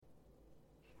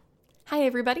Hi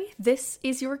everybody, this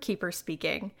is your Keeper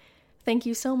speaking. Thank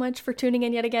you so much for tuning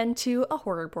in yet again to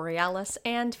Aurora Borealis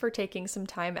and for taking some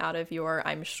time out of your,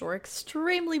 I'm sure,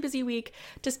 extremely busy week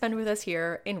to spend with us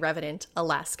here in Revenant,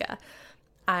 Alaska.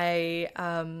 I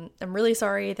am really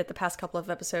sorry that the past couple of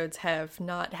episodes have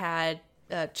not had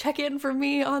a check-in from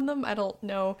me on them. I don't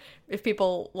know if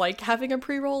people like having a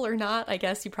pre-roll or not. I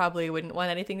guess you probably wouldn't want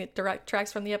anything that direct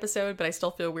tracks from the episode, but I still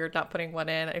feel weird not putting one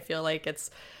in. I feel like it's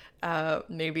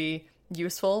maybe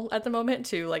useful at the moment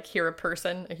to like hear a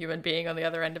person, a human being on the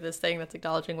other end of this thing that's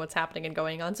acknowledging what's happening and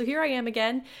going on. So here I am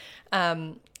again.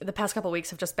 The past couple weeks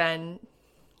have just been,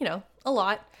 a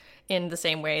lot, in the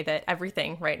same way that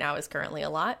everything right now is currently a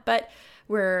lot, but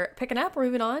we're picking up, we're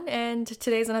moving on, and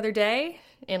today's another day,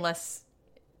 unless,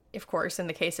 of course, in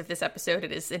the case of this episode,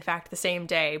 it is in fact the same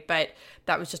day, but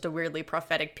that was just a weirdly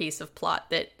prophetic piece of plot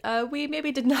that we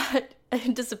maybe did not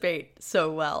anticipate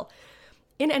so well.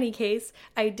 In any case,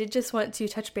 I did just want to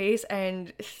touch base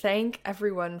and thank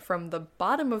everyone from the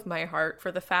bottom of my heart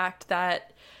for the fact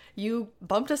that you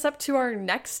bumped us up to our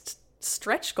next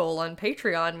stretch goal on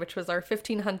Patreon, which was our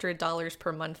 $1,500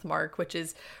 per month mark, which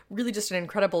is really just an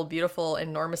incredible, beautiful,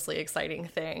 enormously exciting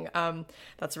thing.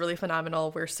 That's really phenomenal.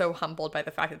 We're so humbled by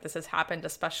the fact that this has happened,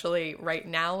 especially right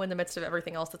now in the midst of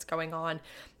everything else that's going on.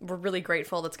 We're really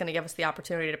grateful. That's going to give us the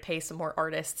opportunity to pay some more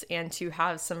artists and to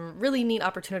have some really neat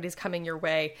opportunities coming your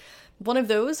way. One of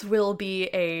those will be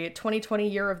a 2020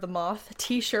 Year of the Moth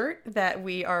t-shirt that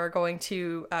we are going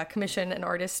to commission an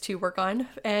artist to work on,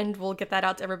 and we'll get that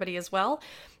out to everybody as well.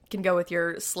 You can go with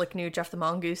your slick new Jeff the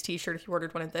Mongoose t-shirt if you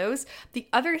ordered one of those. The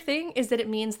other thing is that it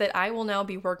means that I will now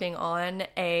be working on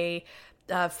a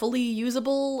fully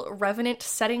usable Revenant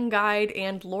setting guide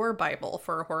and lore Bible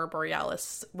for Aurora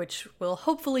Borealis, which will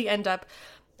hopefully end up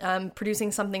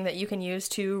producing something that you can use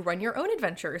to run your own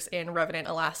adventures in Revenant,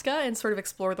 Alaska, and sort of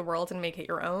explore the world and make it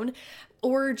your own,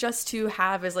 or just to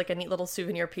have as like a neat little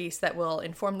souvenir piece that will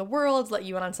inform the world, let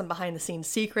you in on some behind the scenes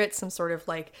secrets, some sort of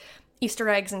like Easter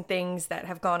eggs and things that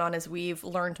have gone on as we've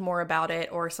learned more about it,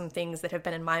 or some things that have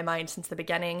been in my mind since the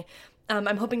beginning.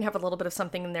 I'm hoping to have a little bit of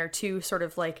something in there too, sort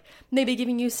of like maybe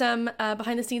giving you some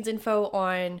behind the scenes info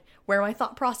on where my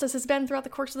thought process has been throughout the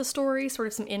course of the story, sort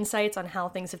of some insights on how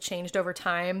things have changed over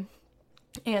time,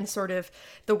 and sort of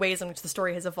the ways in which the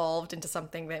story has evolved into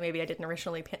something that maybe I didn't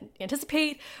originally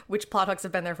anticipate, which plot hooks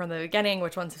have been there from the beginning,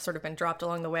 which ones have sort of been dropped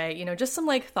along the way, just some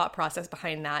like thought process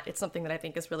behind that. It's something that I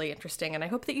think is really interesting, and I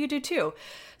hope that you do too.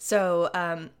 So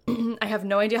I have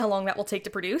no idea how long that will take to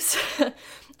produce.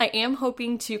 I am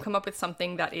hoping to come up with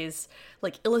something that is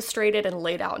like illustrated and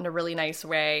laid out in a really nice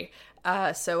way.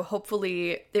 So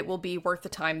hopefully it will be worth the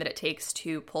time that it takes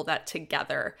to pull that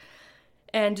together.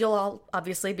 And you'll all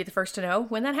obviously be the first to know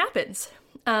when that happens.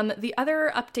 The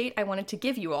other update I wanted to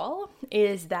give you all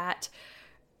is that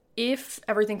if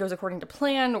everything goes according to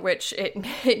plan, which it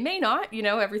may not,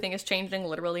 everything is changing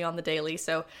literally on the daily,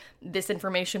 so this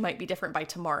information might be different by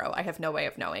tomorrow. I have no way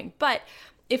of knowing. But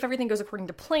if everything goes according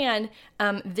to plan,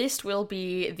 this will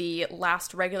be the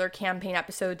last regular campaign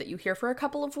episode that you hear for a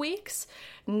couple of weeks.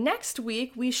 Next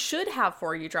week, we should have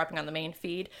for you, dropping on the main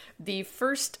feed, the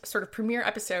first sort of premiere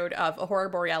episode of Aurora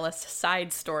Borealis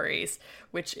Side Stories,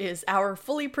 which is our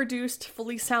fully produced,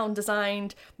 fully sound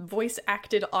designed,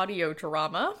 voice-acted audio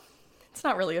drama. It's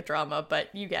not really a drama, but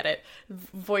you get it.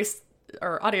 Voice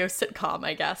or audio sitcom,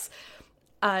 I guess.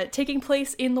 Taking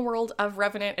place in the world of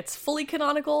Revenant. It's fully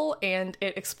canonical, and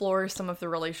it explores some of the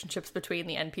relationships between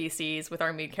the NPCs with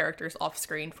our main characters off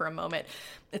screen for a moment.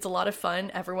 It's a lot of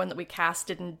fun. Everyone that we cast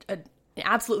did an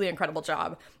absolutely incredible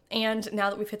job. And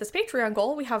now that we've hit this Patreon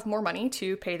goal, we have more money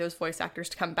to pay those voice actors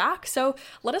to come back. So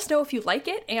let us know if you like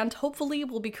it, and hopefully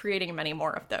we'll be creating many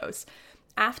more of those.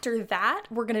 After that,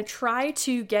 we're going to try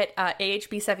to get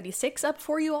AHB 76 up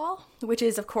for you all, which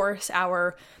is, of course,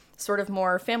 our sort of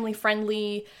more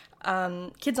family-friendly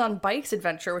Kids on Bikes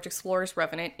adventure, which explores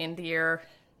Revenant in the year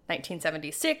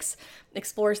 1976,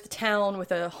 explores the town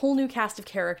with a whole new cast of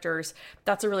characters.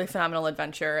 That's a really phenomenal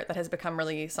adventure that has become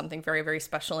really something very, very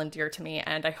special and dear to me,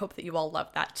 and I hope that you all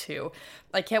love that too.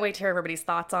 I can't wait to hear everybody's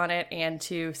thoughts on it and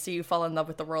to see you fall in love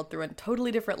with the world through a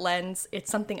totally different lens.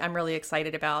 It's something I'm really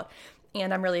excited about,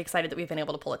 and I'm really excited that we've been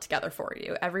able to pull it together for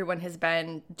you. Everyone has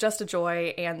been just a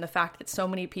joy, and the fact that so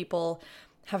many people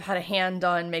have had a hand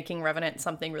on making Revenant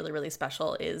something really, really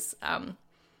special is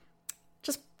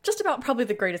just about probably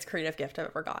the greatest creative gift I've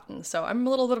ever gotten. So I'm a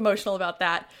little bit emotional about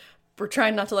that. We're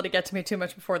trying not to let it get to me too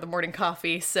much before the morning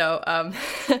coffee. So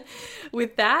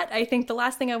with that, I think the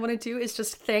last thing I want to do is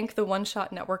just thank the One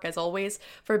Shot Network, as always,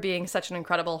 for being such an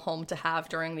incredible home to have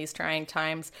during these trying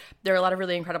times. There are a lot of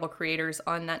really incredible creators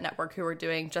on that network who are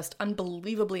doing just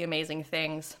unbelievably amazing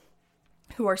things.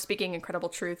 who are speaking incredible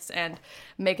truths and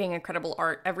making incredible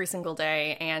art every single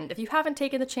day. And if you haven't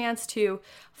taken the chance to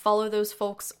follow those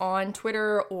folks on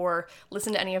Twitter or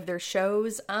listen to any of their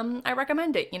shows, I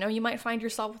recommend it. You know, you might find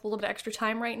yourself with a little bit of extra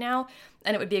time right now,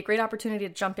 and it would be a great opportunity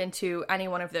to jump into any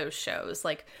one of those shows,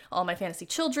 like All My Fantasy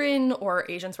Children or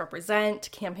Asians Represent,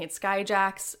 Campaign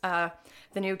Skyjacks,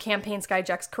 the new Campaign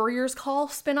Skyjacks Courier's Call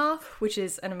spinoff, which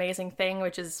is an amazing thing,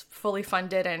 which is fully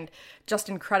funded and just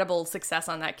incredible success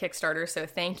on that Kickstarter. So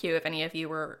thank you if any of you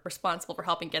were responsible for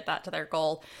helping get that to their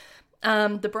goal.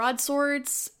 The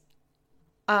Broadswords,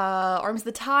 Arms of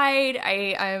the Tide.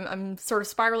 I'm sort of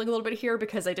spiraling a little bit here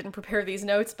because I didn't prepare these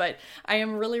notes, but I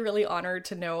am really, really honored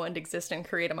to know and exist and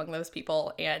create among those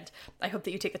people, and I hope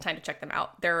that you take the time to check them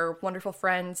out. They're wonderful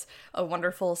friends, a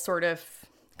wonderful sort of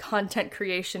content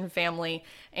creation family,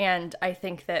 and I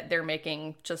think that they're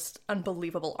making just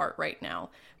unbelievable art right now,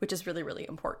 which is really, really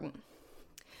important.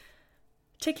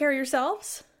 Take care of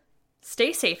yourselves,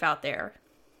 stay safe out there,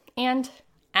 and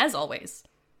as always,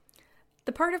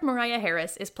 the part of Mariah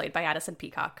Harris is played by Addison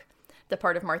Peacock. The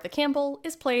part of Martha Campbell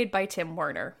is played by Tim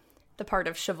Werner. The part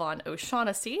of Siobhan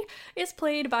O'Shaughnessy is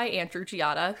played by Andrew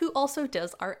Giada, who also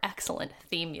does our excellent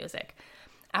theme music.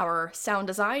 Our sound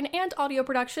design and audio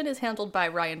production is handled by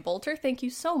Ryan Bolter. Thank you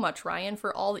so much, Ryan,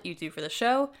 for all that you do for the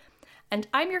show. And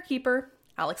I'm your keeper,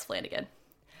 Alex Flanagan.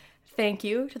 Thank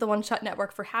you to the One Shot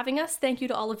Network for having us. Thank you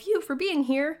to all of you for being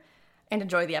here, and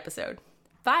enjoy the episode.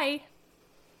 Bye!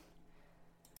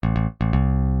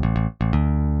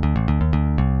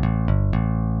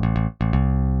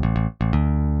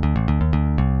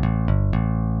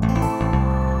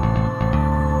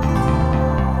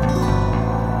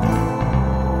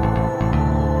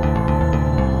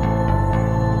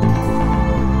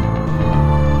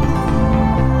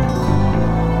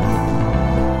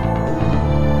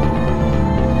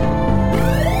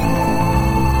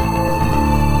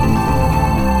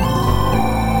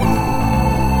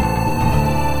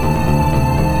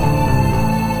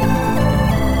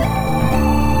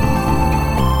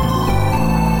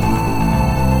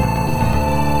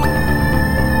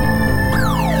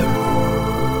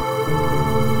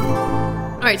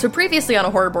 So previously on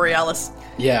A Horror Borealis,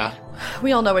 yeah,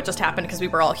 we all know what just happened because we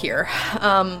were all here.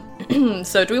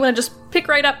 So do we want to just pick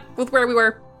right up with where we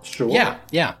were? Sure.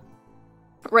 Yeah.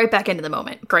 Right back into the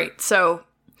moment. Great. So,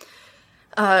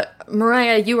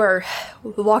 Mariah, you are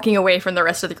walking away from the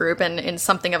rest of the group and in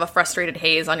something of a frustrated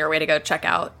haze on your way to go check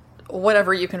out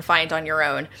whatever you can find on your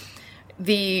own.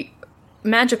 The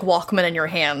magic Walkman in your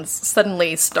hands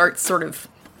suddenly starts sort of...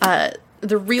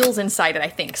 the reels inside it, I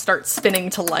think, start spinning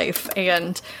to life,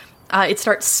 and it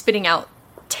starts spitting out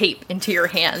tape into your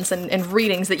hands and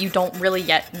readings that you don't really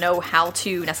yet know how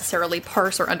to necessarily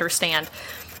parse or understand.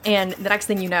 And the next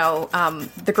thing you know,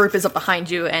 the group is up behind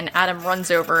you, and Adam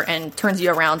runs over and turns you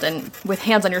around and, with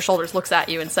hands on your shoulders, looks at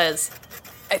you and says,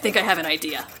 "I think I have an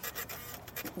idea."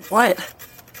 What?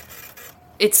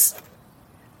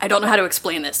 I don't know how to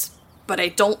explain this, but I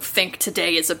don't think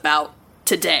today is about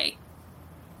today.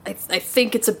 I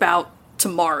think it's about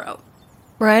tomorrow.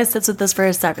 Mariah sits with this for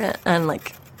a second and,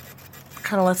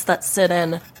 kind of lets that sit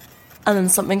in, and then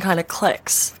something kind of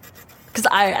clicks.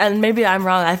 And maybe I'm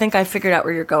wrong, I think I figured out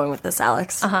where you're going with this,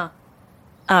 Alex. Uh-huh.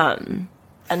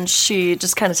 And she,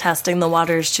 just kind of testing the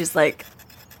waters, she's like,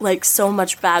 so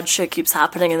much bad shit keeps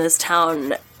happening in this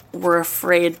town, we're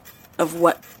afraid of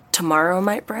what tomorrow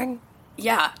might bring?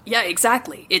 Yeah,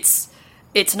 exactly. It's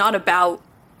not about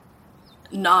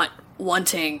not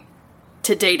wanting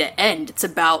today to end. It's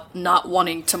about not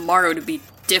wanting tomorrow to be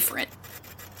different.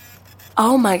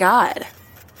 Oh my god.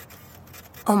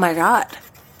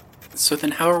 So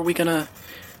then how are we gonna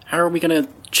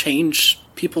change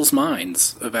people's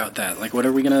minds about that? What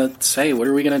are we gonna say? What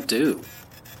are we gonna do?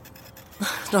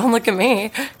 Don't look at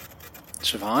me.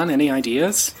 Siobhan, any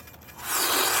ideas?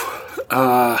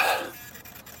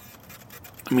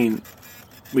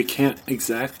 We can't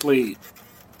exactly...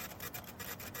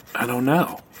 I don't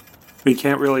know. We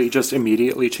can't really just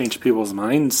immediately change people's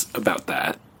minds about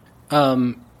that.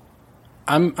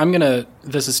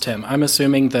 This is Tim. I'm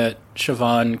assuming that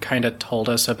Siobhan kind of told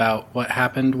us about what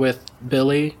happened with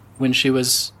Billy when she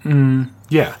was...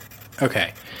 Yeah.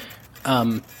 Okay.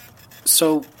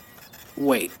 So,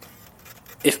 wait.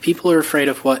 If people are afraid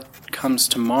of what comes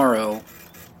tomorrow,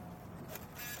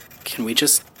 can we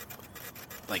just,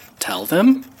 tell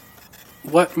them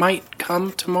what might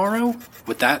come tomorrow?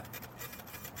 Would that...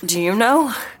 Do you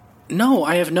know? No,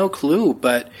 I have no clue,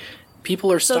 but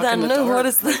people are stuck in the dark. What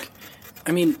is the...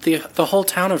 the whole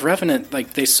town of Revenant,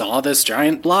 they saw this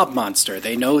giant blob monster.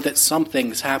 They know that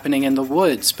something's happening in the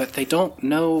woods, but they don't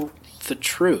know the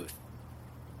truth.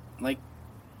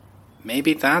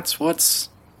 maybe that's what's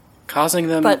causing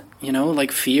them, But-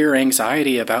 like fear,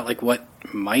 anxiety about like what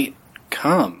might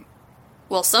come.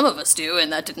 Well, some of us do,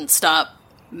 and that didn't stop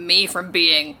me from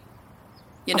being,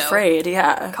 Afraid,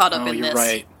 yeah. caught up Oh, in you're this.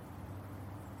 right.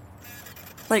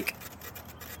 Like,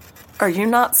 are you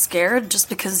not scared just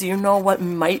because you know what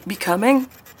might be coming?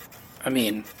 I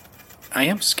mean, I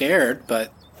am scared,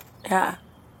 but Yeah.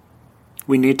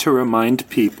 We need to remind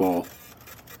people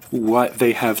what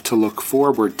they have to look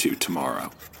forward to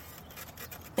tomorrow.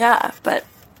 Yeah, but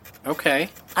okay.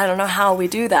 I don't know how we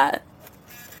do that.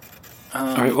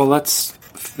 All right, well, let's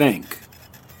think.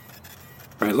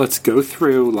 All right, let's go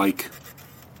through,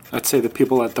 let's say the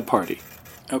people at the party.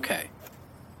 Okay.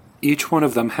 Each one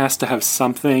of them has to have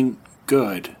something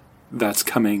good that's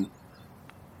coming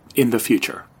in the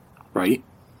future, right?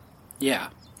 Yeah.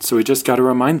 So we just got to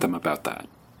remind them about that.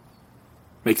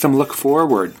 Make them look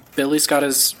forward. Billy's got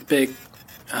his big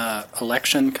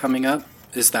election coming up.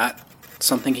 Is that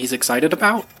something he's excited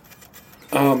about?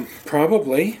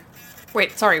 Probably.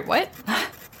 Wait, sorry, what?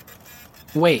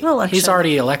 Wait, Election. he's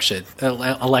already elected.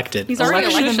 He's already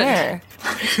Election elected. there.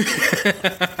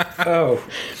 Oh,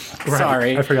 right.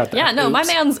 Sorry. I forgot that. Yeah, no, my Oops.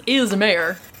 man's is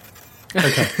mayor.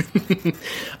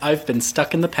 I've been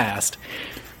stuck in the past.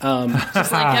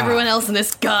 Just like everyone else in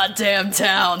this goddamn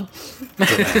town.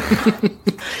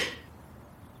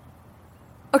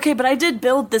 Okay, but I did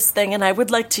build this thing and I would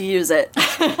like to use it.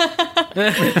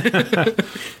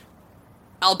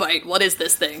 Albite, what is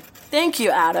this thing? Thank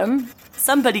you, Adam.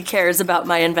 Somebody cares about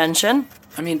my invention.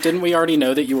 I mean, didn't we already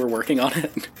know that you were working on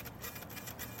it?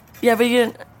 Yeah, but you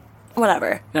didn't.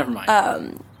 Whatever. Never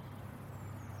mind.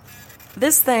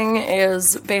 This thing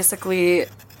is basically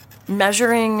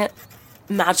measuring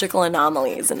magical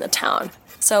anomalies in the town.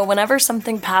 So whenever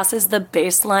something passes the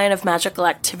baseline of magical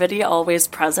activity always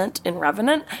present in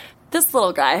Revenant, this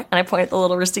little guy, and I point the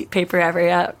little receipt paper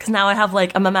area, because now I have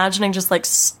I'm imagining just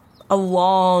a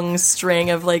long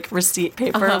string of receipt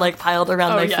paper piled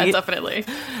around Oh, my yeah, feet. definitely.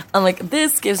 I'm like,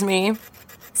 this gives me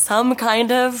some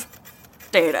kind of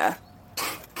data.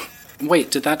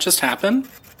 Wait, did that just happen?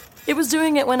 It was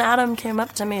doing it when Adam came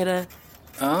up to me to.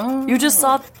 Oh. You just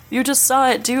saw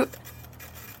it do.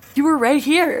 You were right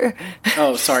here.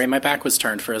 Oh, sorry, my back was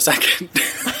turned for a second.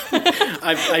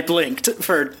 I blinked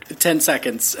for 10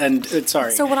 seconds, and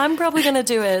sorry. So what I'm probably gonna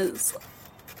do is,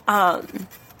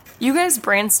 you guys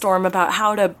brainstorm about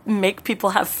how to make people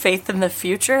have faith in the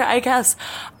future, I guess.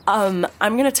 I'm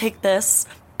gonna take this.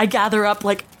 I gather up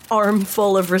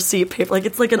armful of receipt paper.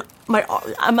 It's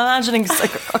I'm imagining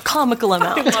it's a comical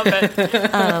amount. Love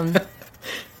it.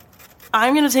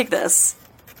 I'm gonna take this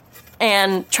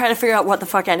and try to figure out what the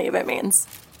fuck any of it means.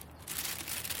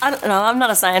 I don't know, I'm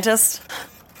not a scientist.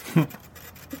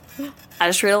 I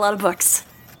just read a lot of books.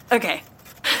 Okay.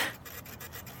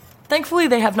 Thankfully,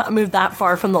 they have not moved that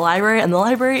far from the library, and the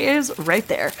library is right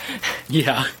there.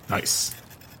 Yeah. Nice.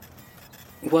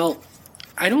 Well,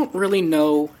 I don't really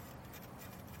know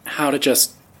how to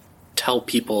just tell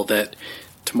people that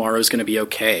tomorrow's going to be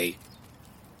okay.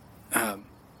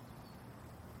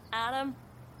 Adam,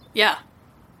 Yeah.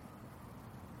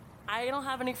 I don't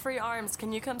have any free arms.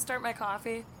 Can you come start my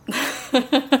coffee?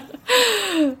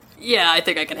 Yeah, I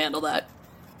think I can handle that.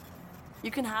 You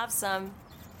can have some.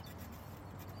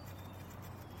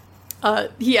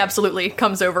 He absolutely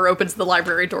comes over, opens the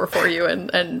library door for you,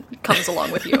 and comes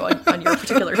along with you on your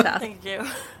particular path. Thank you.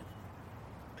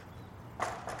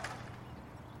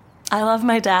 I love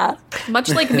my dad. Much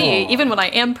like me, even when I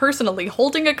am personally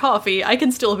holding a coffee, I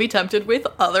can still be tempted with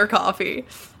other coffee.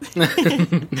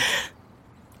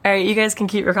 All right, you guys can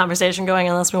keep your conversation going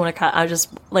unless we want to cut. I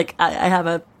just, I have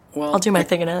a... Well, I'll do my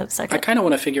thing in a second. I kind of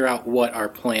want to figure out what our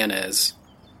plan is.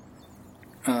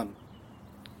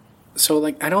 So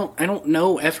I don't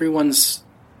know everyone's,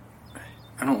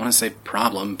 I don't want to say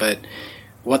problem, but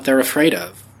what they're afraid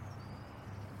of.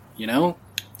 You know?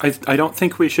 I don't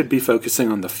think we should be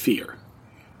focusing on the fear,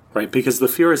 right? Because the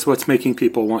fear is what's making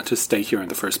people want to stay here in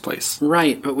the first place.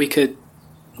 Right, but we could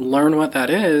learn what that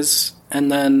is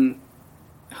and then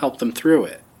help them through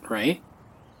it, right?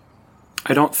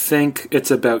 I don't think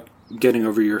it's about getting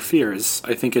over your fears.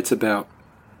 I think it's about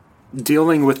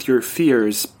dealing with your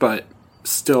fears, but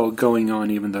still going on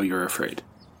even though you're afraid.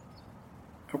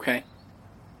 Okay.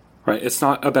 Right? It's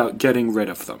not about getting rid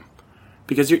of them.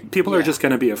 Because people are Yeah. just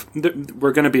going to be...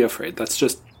 we're going to be afraid. That's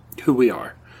just who we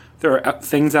are. There are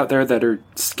things out there that are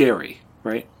scary,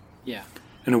 right? Yeah.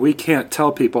 And we can't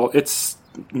tell people it's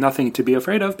nothing to be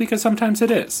afraid of because sometimes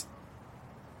it is.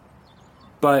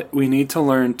 But we need to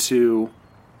learn to...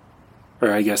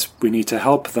 Or I guess we need to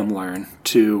help them learn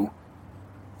to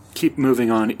keep moving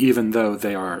on even though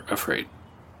they are afraid.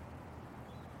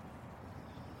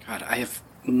 God, I have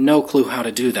no clue how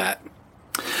to do that.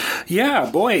 Yeah,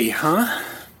 boy, huh?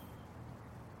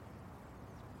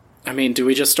 I mean, do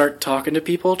we just start talking to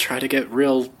people, try to get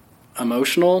real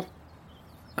emotional?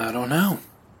 I don't know.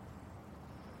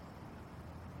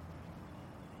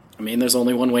 I mean, there's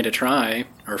only one way to try,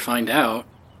 or find out.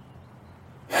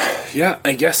 Yeah,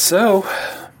 I guess so.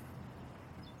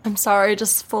 I'm sorry,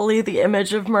 just fully the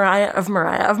image of Martha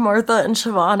and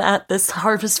Siobhan at this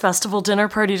Harvest Festival dinner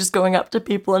party just going up to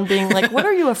people and being like, what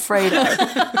are you afraid of?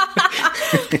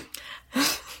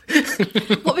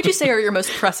 What would you say are your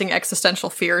most pressing existential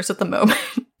fears at the moment?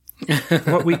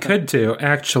 What we could do,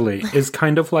 actually, is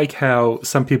kind of like how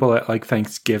some people at, like,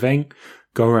 Thanksgiving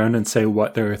go around and say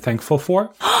what they're thankful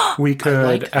for. We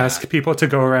could ask people to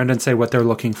go around and say what they're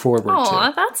looking forward Aw,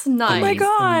 to. that's nice. Oh my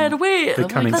god, wait. The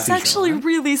coming That's season. actually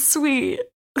really sweet.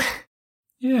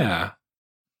 Yeah.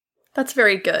 That's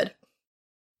very good.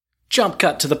 Jump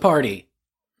cut to the party.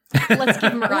 Let's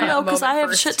give Mariah No, a because moment I have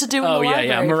first. shit to do in Oh, the yeah,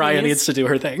 library, Mariah please. needs to do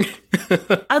her thing.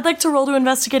 I'd like to roll to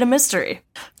investigate a mystery.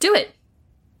 Do it.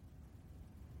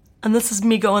 And this is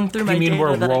me going through my You mean data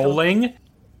we're that I don't- rolling?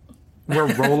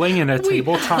 We're rolling in a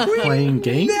tabletop playing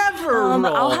game?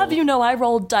 I'll have you know I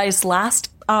rolled dice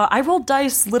I rolled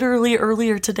dice literally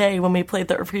earlier today when we played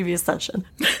the previous session.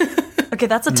 Okay,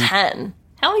 that's a 10.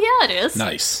 Hell yeah, it is.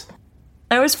 Nice.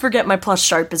 I always forget my plus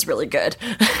sharp is really good.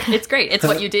 It's great. It's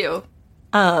what you do.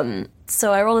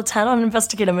 So I rolled a 10 on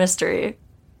investigate a mystery.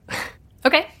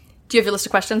 Okay. Do you have your list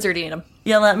of questions or do you need them?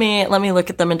 Yeah, let me look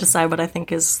at them and decide what I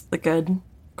think is the good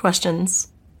questions.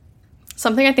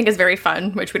 Something I think is very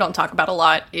fun, which we don't talk about a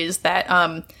lot, is that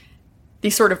the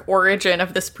sort of origin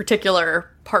of this particular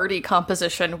party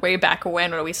composition way back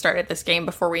when we started this game,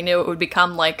 before we knew it would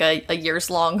become like a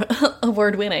years-long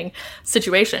award-winning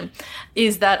situation,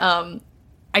 is that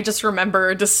I just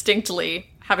remember distinctly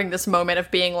having this moment of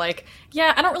being like,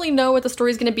 yeah, I don't really know what the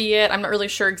story's going to be yet. I'm not really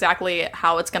sure exactly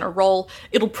how it's going to roll.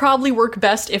 It'll probably work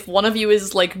best if one of you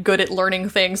is like good at learning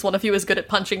things, one of you is good at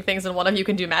punching things, and one of you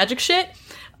can do magic shit.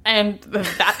 And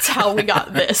that's how we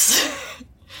got this.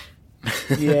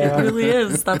 Yeah. It really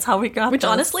is. That's how we got Which this.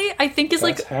 honestly, I think is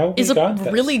That's how like we is a got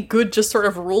this. really good just sort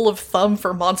of rule of thumb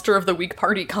for Monster of the Week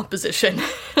party composition.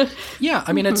 Yeah,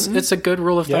 I mean, it's a good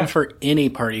rule of thumb Yeah. for any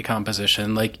party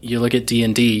composition. Like, you look at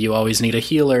D&D, you always need a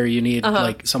healer, you need,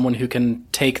 like, someone who can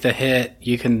take the hit,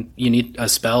 you need a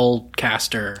spell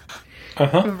caster.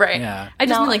 Right. Yeah. I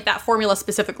just Now- mean like that formula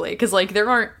specifically, because like there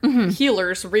aren't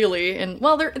healers really, and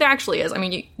well, there actually is. I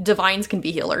mean, divines can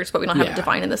be healers, but we don't have Yeah. a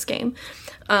divine in this game.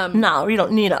 No, we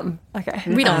don't need them. Okay.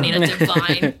 We don't need a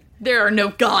divine. There are no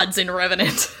gods in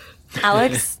Revenant.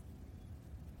 Alex,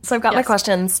 so I've got my Yes.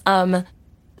 questions.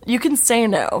 You can say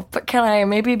no, but can I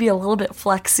maybe be a little bit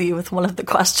flexy with one of the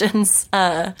questions?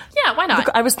 Yeah, why not?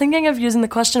 I was thinking of using the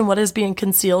question, what is being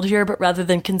concealed here, but rather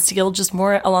than concealed, just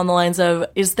more along the lines of,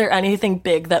 is there anything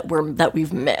big that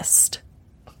we've missed?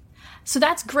 So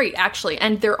that's great, actually.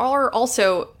 And there are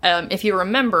also, if you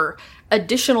remember,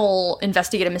 additional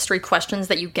investigative mystery questions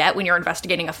that you get when you're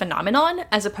investigating a phenomenon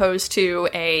as opposed to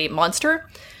a monster.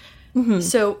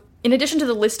 So in addition to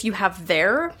the list you have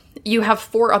there, you have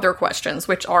 4 other questions,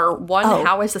 which are 1,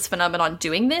 how is this phenomenon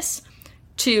doing this?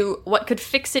 2, what could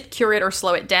fix it, cure it, or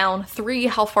slow it down? 3,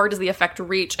 how far does the effect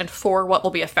reach? And 4, what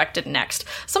will be affected next?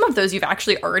 Some of those you've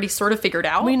actually already sort of figured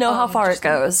out. We know how far it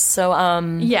goes, so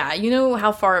Yeah, you know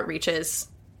how far it reaches.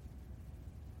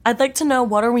 I'd like to know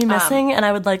what are we missing, and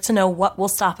I would like to know what will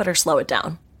stop it or slow it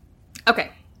down. Okay,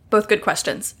 both good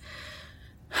questions.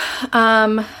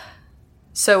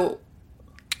 So,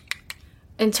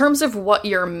 in terms of what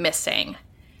you're missing,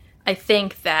 I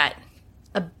think that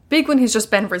a big one has just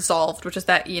been resolved, which is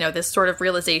that, this sort of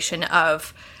realization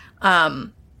of,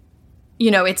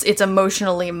 it's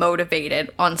emotionally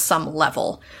motivated on some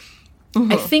level.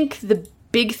 I think the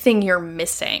big thing you're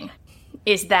missing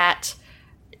is that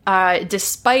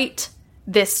despite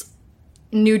this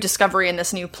new discovery and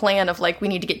this new plan of like, we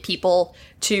need to get people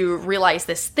to realize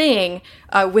this thing,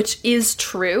 which is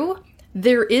true,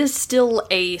 there is still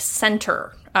a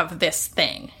center of this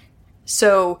thing.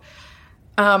 So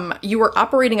you were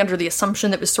operating under the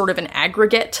assumption that was sort of an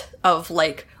aggregate of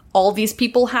like all these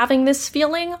people having this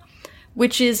feeling,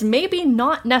 which is maybe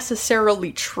not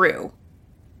necessarily true.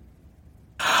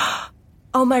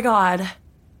 Oh my god.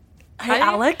 Hey, I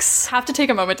Alex? have to take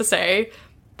a moment to say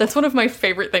that's one of my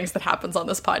favorite things that happens on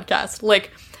this podcast.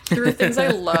 Like, there are things I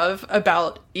love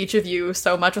about each of you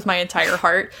so much with my entire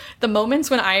heart. The moments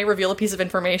when I reveal a piece of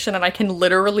information and I can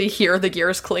literally hear the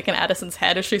gears click in Addison's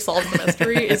head as she solves the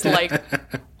mystery is like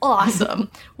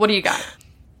awesome. What do you got?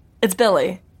 It's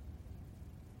Billy.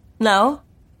 No?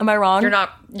 Am I wrong?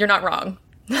 You're not wrong.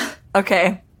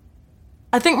 Okay.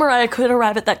 I think Mariah could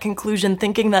arrive at that conclusion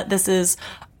thinking that this is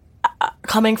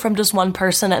coming from just one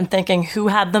person and thinking who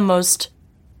had the most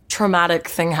traumatic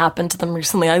thing happen to them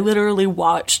recently. I literally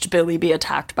watched Billy be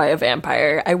attacked by a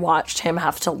vampire. I watched him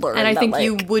have to learn. And I think like,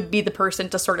 you would be the person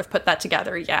to sort of put that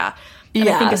together, yeah. And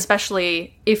I think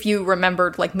especially if you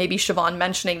remembered, like, maybe Siobhan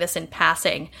mentioning this in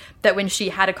passing, that when she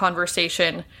had a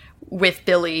conversation with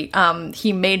Billy,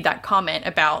 he made that comment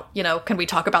about, you know, can we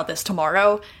talk about this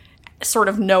tomorrow? Sort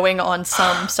of knowing on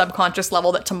some subconscious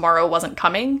level that tomorrow wasn't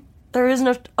coming. There is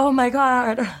no... Oh my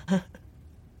god.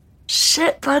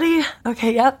 Shit, buddy.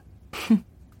 Okay, yep.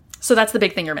 So that's the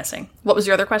big thing you're missing. What was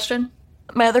your other question?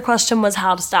 My other question was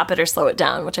how to stop it or slow it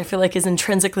down, which I feel like is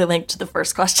intrinsically linked to the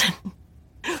first question.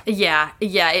 Yeah,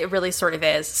 it really sort of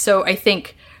is. So I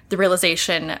think the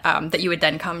realization that you would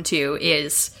then come to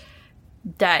is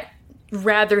that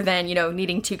rather than, you know,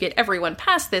 needing to get everyone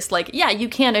past this, like, yeah, you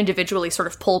can individually sort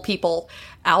of pull people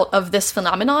out of this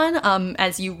phenomenon,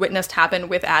 as you witnessed happen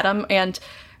with Adam, and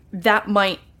that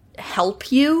might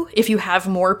help you if you have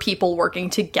more people working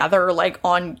together, like,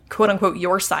 on quote-unquote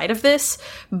your side of this,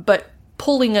 but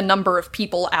pulling a number of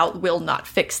people out will not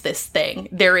fix this thing.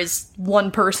 There is one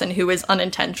person who is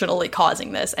unintentionally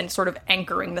causing this and sort of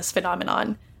anchoring this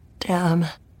phenomenon. Damn.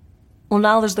 Well,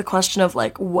 now there's the question of,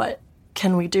 like, what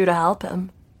can we do to help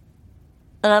him?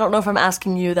 And I don't know if I'm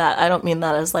asking you that. I don't mean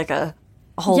that as, like, a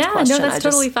whole question. Yeah, no, that's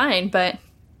totally fine, but...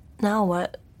 Now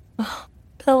what? Ugh,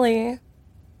 Billy.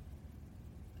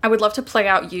 I would love to play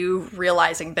out you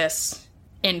realizing this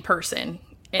in person.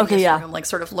 In this room, like,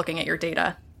 sort of looking at your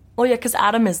data. Well, yeah, because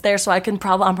Adam is there, so I'm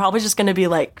probably just going to be,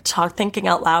 like, thinking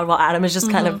out loud while Adam is just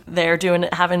kind of there doing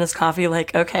it, having his coffee,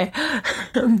 like, okay.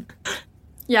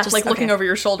 Yeah, just, like, looking over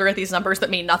your shoulder at these numbers that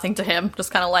mean nothing to him.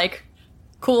 Just kind of like,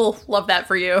 cool, love that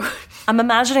for you. I'm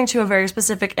imagining, to a very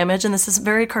specific image, and this is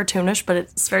very cartoonish, but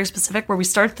it's very specific, where we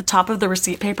start at the top of the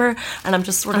receipt paper, and I'm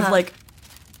just sort of, like,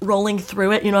 rolling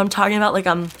through it. You know what I'm talking about? Like,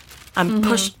 I'm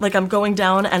pushed, like, I'm going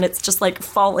down, and it's just, like,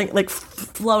 falling, like,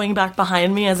 flowing back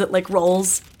behind me as it, like,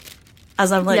 rolls.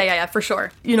 As I'm like... Yeah, for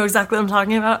sure. You know exactly what I'm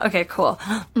talking about? Okay, cool.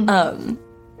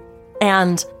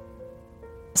 And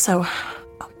so...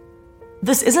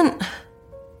 This isn't...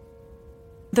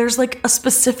 There's, like, a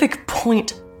specific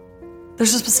point.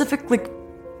 There's a specific, like...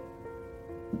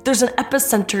 There's an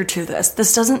epicenter to this.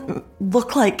 This doesn't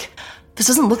look like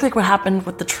what happened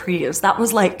with the trees. That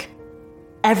was, like,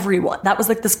 everyone. That was,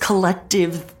 like, this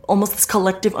collective... Almost this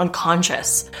collective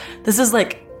unconscious. This is,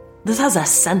 like... This has a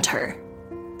center.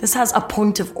 This has a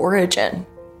point of origin.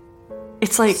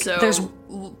 It's like, so, there's...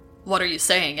 What are you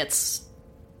saying?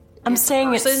 I'm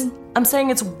saying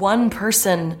it's one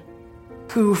person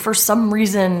who, for some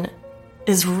reason,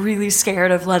 is really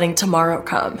scared of letting tomorrow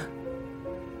come.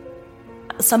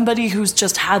 Somebody who's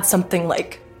just had something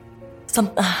like...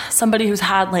 Somebody who's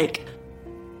had, like,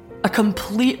 a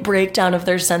complete breakdown of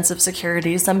their sense of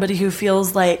security. Somebody who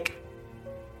feels like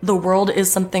the world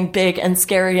is something big and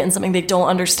scary and something they don't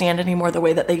understand anymore the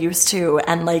way that they used to.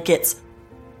 And, like, it's...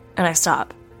 And I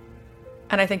stop.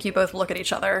 And I think you both look at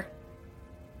each other.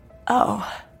 Oh.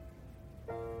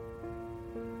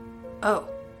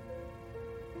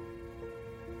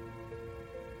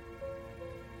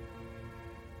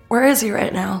 Where is he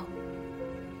right now?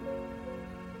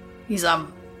 He's at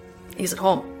home.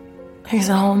 He's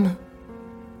at home.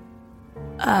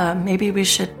 Maybe we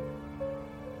should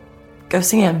go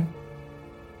see him.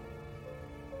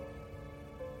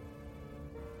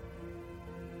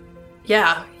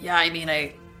 Yeah, I mean,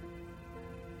 I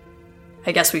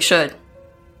guess we should.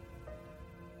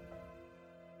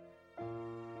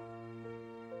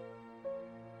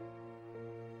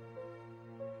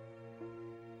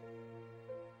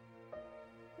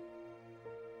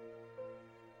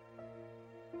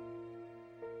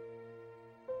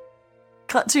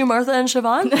 Cut to Martha and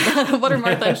Siobhan? What are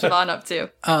Martha and Siobhan up to?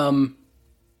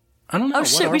 I don't know. Oh,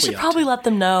 shit, we should probably let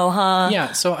them know, huh?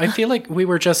 Yeah, so I feel like we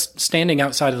were just standing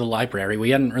outside of the library. We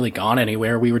hadn't really gone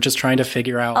anywhere. We were just trying to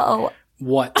figure out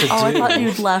what to do. I thought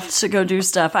you'd left to go do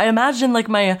stuff. I imagined, like,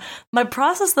 my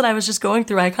process that I was just going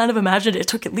through, I kind of imagined it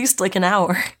took at least, like, an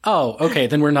hour. Oh, okay,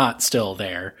 then we're not still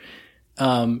there.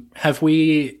 Have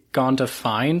we gone to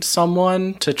find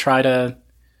someone to try to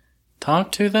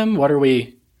talk to them? What are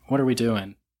we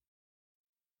doing?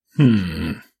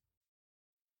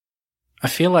 I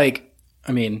feel like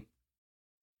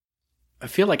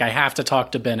I have to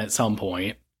talk to Ben at some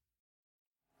point.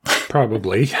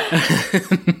 Probably.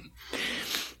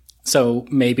 So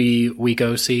maybe we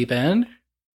go see Ben?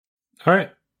 All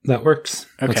right. That works.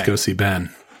 Okay. Let's go see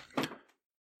Ben.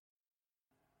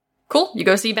 Cool. You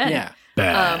go see Ben. Yeah.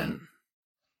 Ben.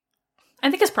 I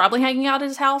think he's probably hanging out at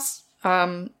his house.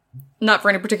 Not for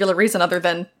any particular reason other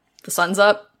than the sun's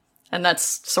up, and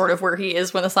that's sort of where he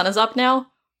is when the sun is up now.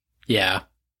 Yeah.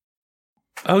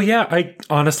 Oh, yeah. I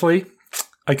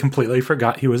completely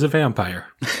forgot he was a vampire.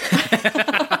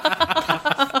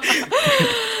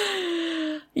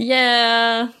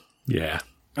 Yeah. Yeah.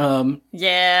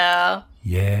 Yeah.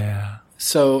 Yeah.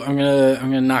 So I'm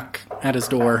gonna knock at his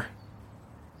door.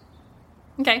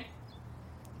 Okay.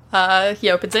 He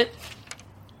opens it.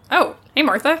 Oh, hey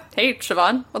Martha. Hey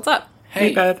Siobhan. What's up?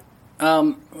 Hey, Bed.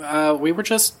 we were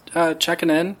just checking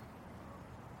in,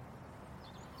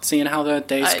 seeing how the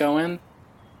day's going.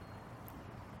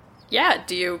 Yeah,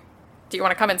 do you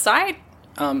want to come inside?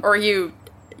 Or are you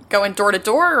going door to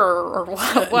door, or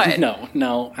what?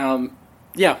 No.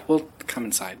 Yeah, we'll come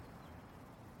inside.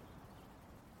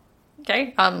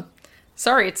 Okay.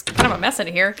 Sorry, it's kind of a mess in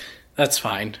here. That's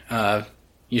fine.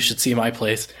 You should see my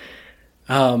place.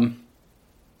 Nice.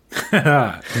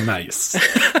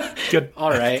 Good.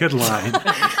 All right. Good line.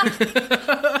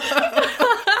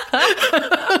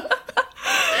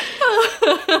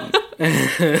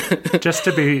 Just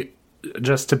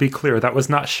to be clear, that was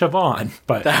not Siobhan,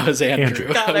 but That was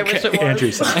Andrew. God, I wish it was.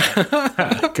 Andrew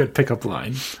said. Good pickup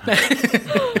line.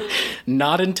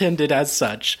 Not intended as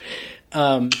such.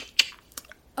 You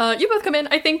both come in.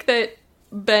 I think that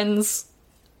Ben's...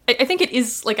 I think it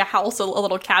is like a house, a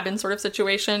little cabin sort of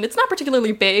situation. It's not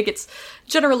particularly big. It's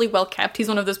generally well kept. He's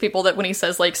one of those people that when he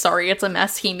says, like, sorry, it's a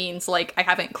mess, he means, like, I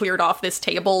haven't cleared off this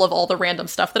table of all the random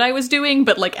stuff that I was doing,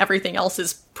 but, like, everything else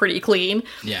is pretty clean.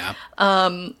 Yeah.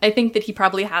 I think that he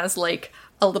probably has, like,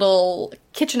 a little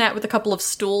kitchenette with a couple of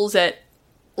stools at,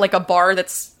 like, a bar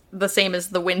that's the same as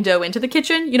the window into the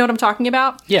kitchen. You know what I'm talking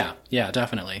about? Yeah,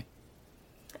 definitely.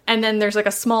 And then there's, like,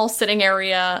 a small sitting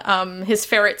area. His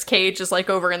ferret's cage is, like,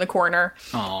 over in the corner.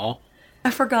 Aw. I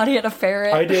forgot he had a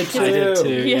ferret. I did too. I did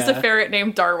too. He has a ferret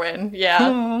named Darwin.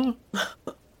 Yeah.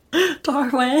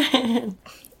 Darwin.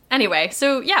 Anyway,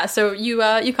 so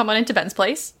you come on into Ben's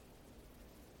place.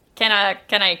 Can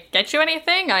I get you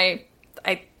anything? I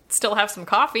still have some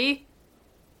coffee.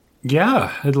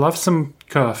 Yeah, I'd love some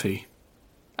coffee.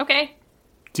 Okay.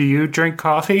 Do you drink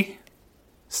coffee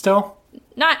still?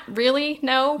 Not really,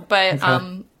 no, but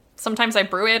Okay. sometimes I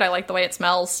brew it. I like the way it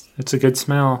smells. It's a good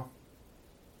smell.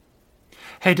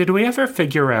 Hey, did we ever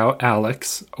figure out,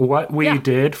 Alex, what we Yeah.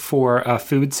 did for a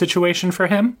food situation for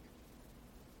him?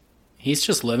 He's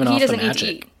just living He off the doesn't need magic.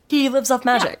 to eat. He lives off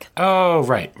magic. Oh,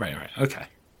 right. Okay.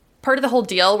 Part of the whole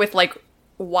deal with like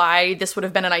why this would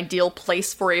have been an ideal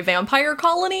place for a vampire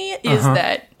colony is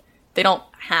that they don't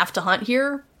have to hunt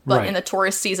here, but Right. in the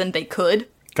tourist season they could.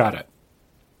 Got it.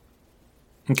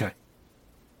 Okay.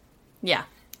 Yeah.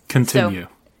 Continue.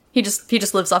 He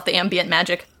just lives off the ambient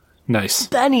magic. Nice.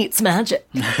 Ben eats magic.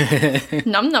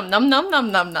 Num num num num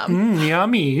num num num.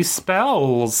 Yummy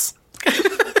spells.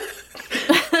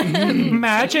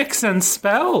 Magics and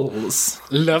spells.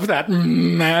 Love that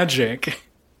magic.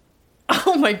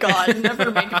 Oh my god,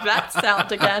 never make that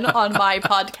sound again on my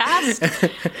podcast.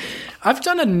 I've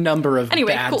done a number of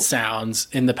Anyway, bad cool. sounds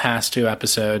in the past 2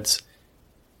 episodes.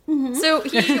 So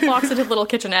he walks into the little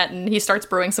kitchenette and he starts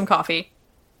brewing some coffee.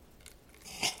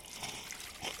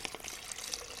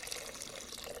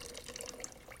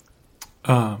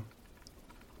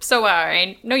 So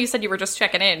I know you said you were just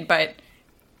checking in, but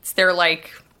is there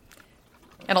like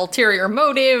an ulterior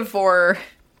motive or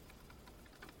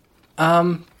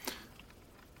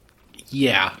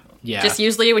Yeah. just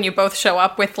usually when you both show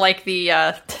up with like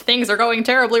the things are going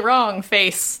terribly wrong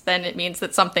face, then it means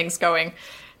that something's going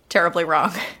terribly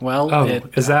wrong. Well, Oh,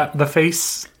 is that the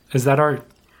face? Is that our...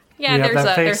 Yeah, You have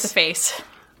that there's a face? face.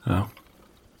 Oh.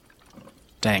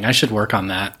 dang, I should work on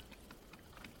that.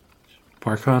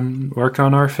 Work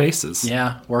on our faces.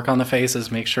 Yeah, work on the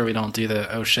faces, make sure we don't do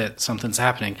the, oh shit, something's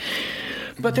happening.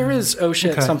 But there is, oh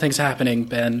shit, Okay. something's happening,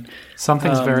 Ben.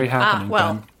 Something's very happening,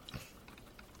 well. Ben.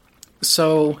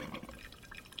 So,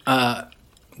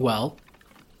 well,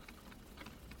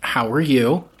 how are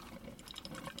you?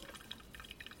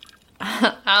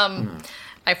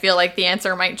 I feel like the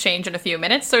answer might change in a few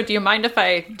minutes, so do you mind if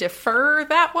I defer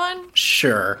that one?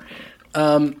 Sure.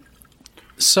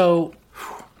 So,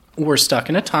 we're stuck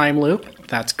in a time loop.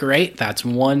 That's great. That's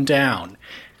 1 down.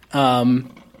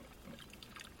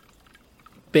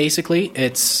 Basically,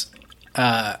 it's,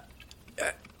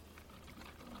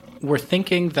 we're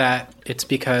thinking that it's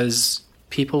because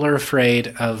people are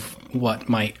afraid of what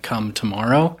might come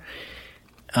tomorrow.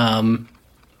 And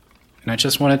I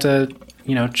just wanted to,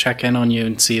 check in on you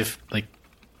and see if,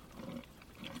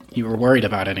 you were worried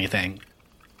about anything.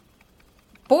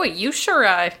 Boy, you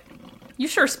sure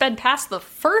sped past the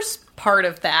first part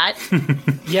of that.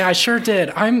 Yeah, I sure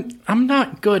did. I'm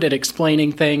not good at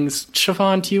explaining things.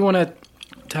 Siobhan, do you want to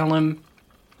tell him?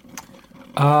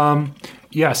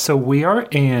 Yeah, so we are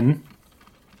in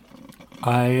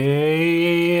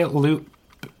a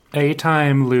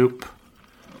time loop,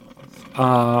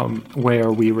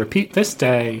 where we repeat this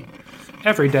day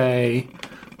every day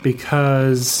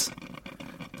because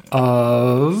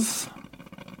of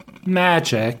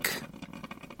magic.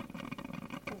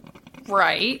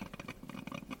 Right.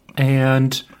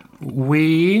 And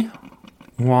we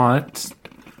want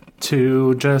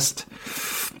to just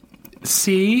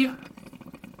see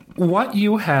what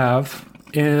you have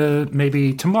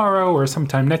maybe tomorrow or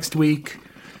sometime next week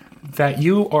that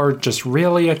you are just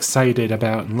really excited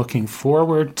about and looking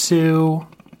forward to.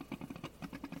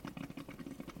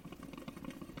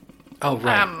 Oh,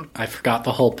 right. I forgot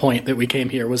the whole point that we came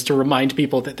here was to remind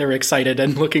people that they're excited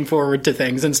and looking forward to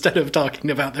things instead of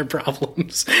talking about their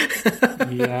problems.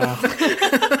 Yeah.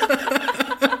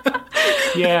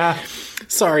 Yeah.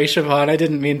 Sorry, Siobhan, I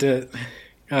didn't mean to...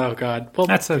 Oh, God. Well,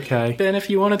 that's okay. Ben,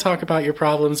 if you want to talk about your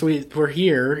problems, we're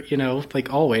here,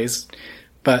 like always.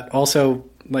 But also,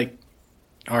 like,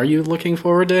 are you looking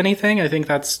forward to anything? I think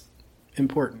that's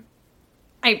important.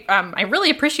 I really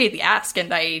appreciate the ask,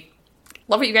 and I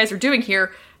love what you guys are doing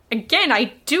here. Again,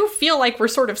 I do feel like we're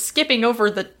sort of skipping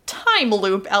over the time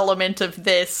loop element of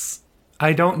this.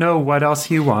 I don't know what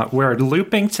else you want. We're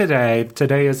looping today.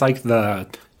 Today is like the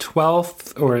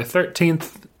 12th or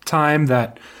 13th time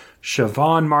that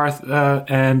Siobhan, Martha,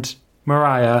 and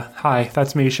Mariah, hi,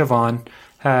 that's me, Siobhan,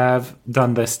 have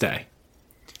done this day.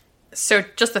 So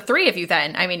just the three of you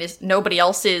then? I mean, is nobody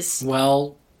else is...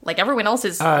 Well... Like everyone else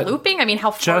is looping? I mean, how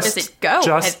far does it go?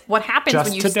 What happens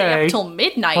when you stay up till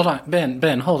midnight? Hold on,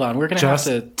 Ben, hold on. We're going to have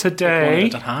to today,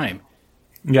 take one at a time.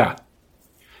 Yeah.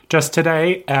 Just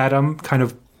today, Adam kind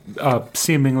of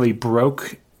seemingly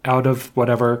broke out of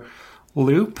whatever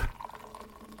loop.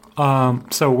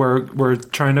 So we're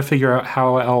trying to figure out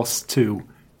how else to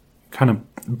kind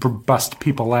of bust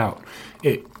people out.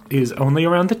 It is only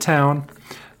around the town.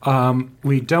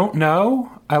 We don't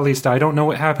know, at least I don't know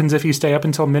what happens if you stay up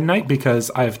until midnight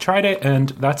because I've tried it and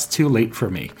that's too late for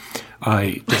me.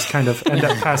 I just kind of end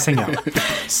up passing out.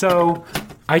 So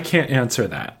I can't answer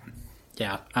that.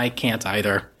 Yeah, I can't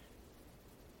either.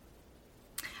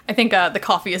 I think the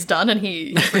coffee is done and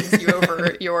he brings you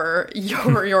over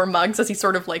your mugs as he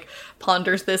sort of like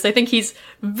ponders this. I think he's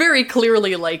very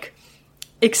clearly like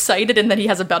excited and that he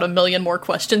has about 1 million more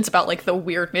questions about like the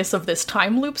weirdness of this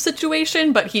time loop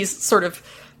situation, but he's sort of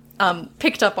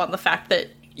picked up on the fact that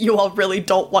you all really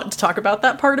don't want to talk about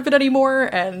that part of it anymore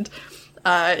and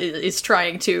is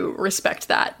trying to respect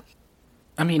that.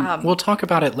 I mean, we'll talk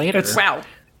about it later.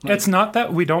 It's not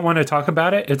that we don't want to talk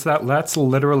about it, it's that that's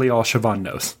literally all Siobhan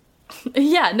knows.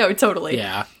 Yeah, no, totally.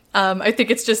 Yeah. I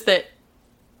think it's just that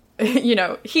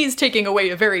he's taking away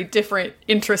a very different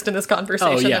interest in this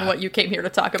conversation than what you came here to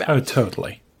talk about. Oh,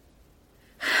 totally.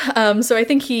 So I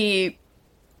think he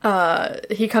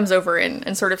comes over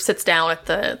and sort of sits down at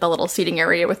the little seating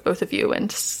area with both of you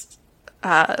and,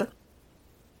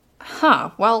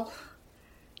 well,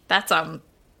 that's a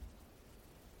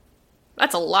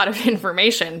lot of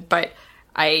information, but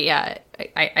I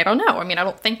don't know. I mean, I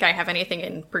don't think I have anything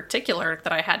in particular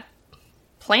that I had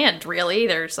planned, really.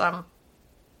 There's, not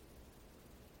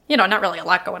really a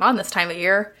lot going on this time of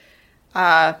year.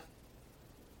 I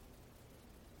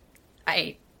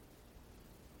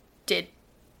did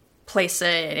place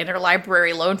an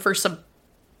interlibrary loan for some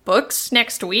books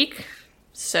next week,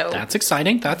 so... That's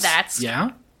exciting. That's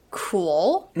yeah.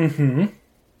 Cool. Mm-hmm.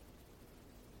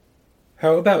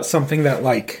 How about something that,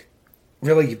 like,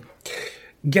 really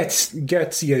gets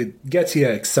you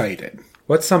excited?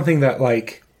 What's something that,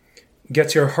 like,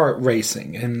 gets your heart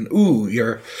racing and, ooh,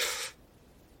 you're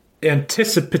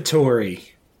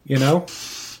anticipatory,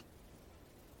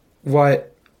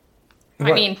 What?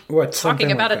 I mean,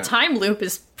 talking about a time loop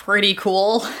is pretty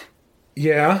cool.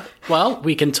 Yeah. Well,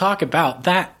 we can talk about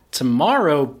that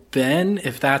tomorrow, Ben,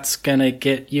 if that's gonna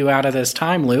get you out of this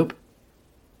time loop.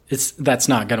 That's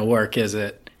not gonna work, is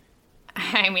it?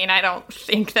 I mean, I don't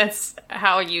think that's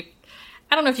how I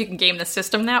don't know if you can game the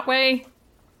system that way.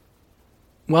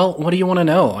 Well, what do you want to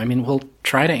know? I mean, we'll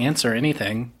try to answer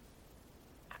anything.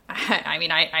 I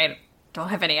mean, I don't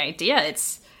have any idea.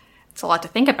 It's a lot to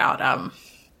think about.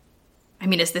 I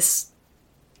mean, is this...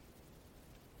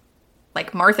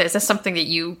 Like, Martha, is this something that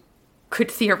you could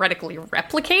theoretically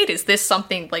replicate? Is this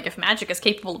something, like, if magic is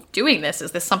capable of doing this,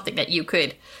 is this something that you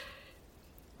could...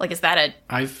 Like, is that a...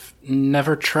 I've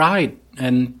never tried,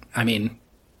 and, I mean,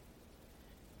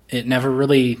 it never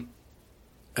really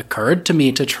occurred to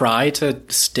me to try to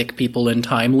stick people in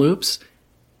time loops.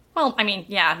 Well, I mean,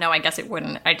 yeah, no, I guess it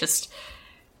wouldn't.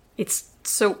 It's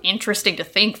so interesting to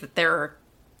think that there are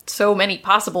so many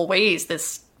possible ways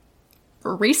this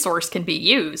resource can be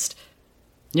used.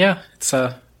 Yeah, it's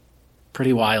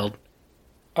pretty wild.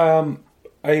 I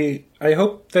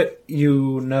hope that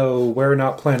you know we're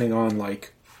not planning on,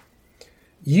 like,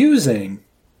 using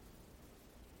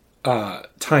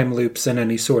time loops in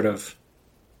any sort of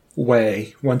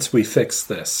way once we fix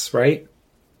this, right?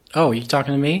 Oh, you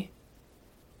talking to me?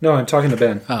 No, I'm talking to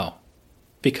Ben. Oh.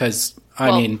 Because,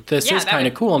 I mean, this is kind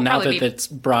of cool now that it's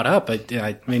brought up.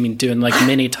 I mean, doing, like,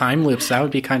 mini time loops, that would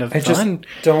be kind of fun.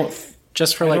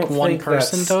 Just for, like, one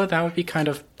person, though, that would be kind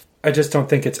of... I just don't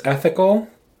think it's ethical.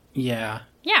 Yeah.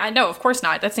 Yeah, no, of course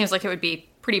not. That seems like it would be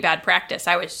pretty bad practice.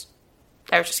 I was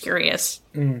just curious.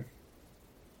 Mm.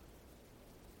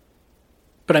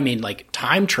 But, I mean, like,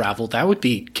 time travel, that would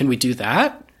be... Can we do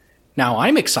that? Now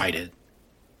I'm excited.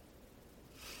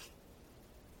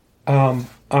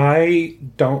 I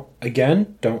don't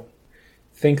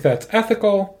think that's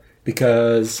ethical,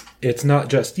 because it's not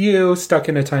just you stuck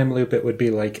in a time loop. It would be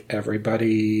like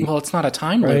everybody. Well, it's not a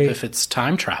time loop if it's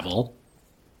time travel.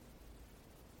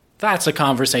 That's a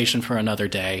conversation for another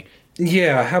day.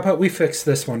 Yeah, how about we fix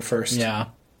this one first? Yeah.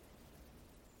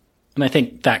 And I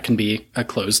think that can be a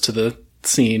close to the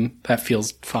scene. That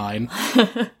feels fine.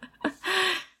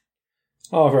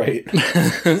 All right.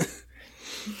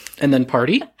 And then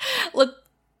party? Well,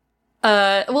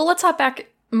 let's hop back.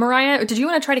 Mariah, did you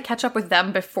want to try to catch up with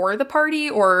them before the party,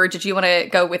 or did you want to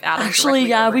go with Adam? Actually,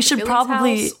 yeah, we should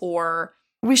probably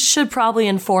we should probably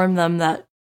inform them that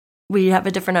we have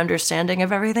a different understanding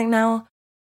of everything now.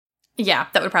 Yeah,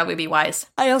 that would probably be wise.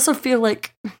 I also feel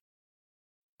like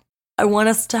I want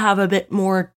us to have a bit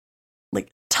more,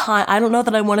 like, time. I don't know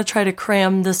that I want to try to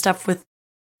cram the stuff with,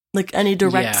 like, any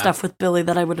direct stuff with Billy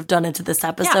that I would have done into this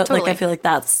episode. Yeah, totally. Like, I feel like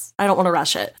I don't want to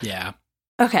rush it. Yeah.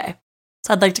 Okay.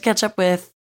 So I'd like to catch up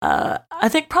with, I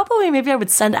think probably maybe I would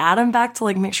send Adam back to,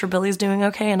 like, make sure Billy's doing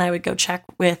okay, and I would go check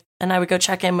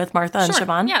in with Martha and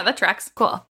Siobhan. Yeah, that tracks.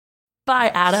 Cool.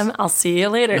 Bye, Adam. I'll see you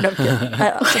later. No,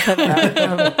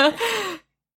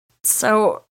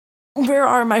 so, where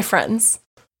are my friends?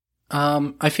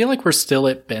 I feel like we're still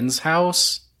at Ben's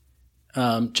house,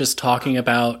 just talking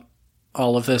about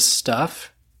all of this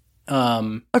stuff.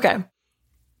 Okay.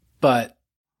 But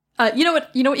you know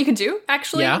what you can do,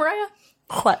 actually, Mariah?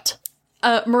 What?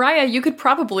 Mariah, you could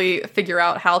probably figure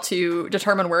out how to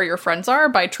determine where your friends are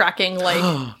by tracking, like,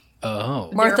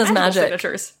 Martha's magic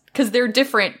signatures, because they're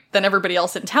different than everybody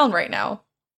else in town right now.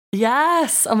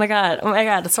 Yes. Oh my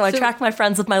god. So I track my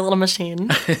friends with my little machine,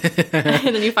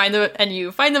 and then you find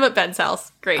them at Ben's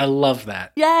house. Great. I love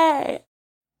that. Yay.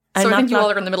 So I think you all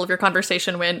are in the middle of your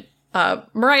conversation when,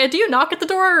 Mariah, do you knock at the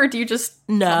door, or do you just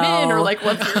come in, or, like,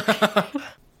 what's your...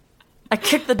 I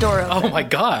kick the door open. Oh my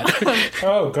god.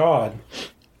 Oh god.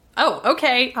 Oh,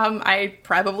 okay. I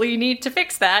probably need to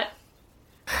fix that.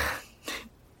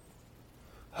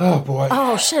 Oh boy.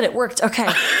 Oh shit, it worked.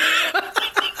 Okay.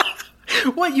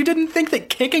 What, you didn't think that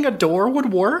kicking a door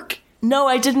would work? No,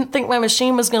 I didn't think my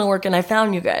machine was going to work, and I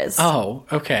found you guys. Oh,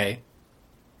 okay.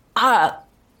 I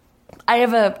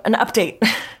have an update.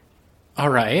 All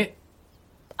right.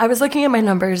 I was looking at my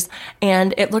numbers,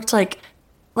 and it looked like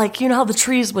you know how the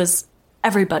trees was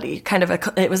everybody,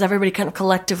 it was everybody kind of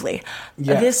collectively.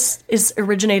 Yes. This is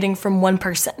originating from one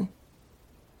person.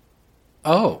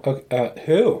 Oh. Okay,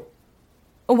 who?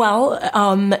 Well,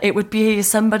 it would be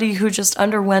somebody who just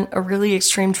underwent a really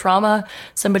extreme trauma,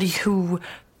 somebody who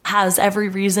has every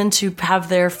reason to have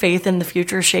their faith in the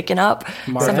future shaken up.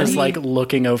 Martha's like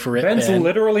looking over it. Ben's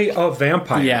literally a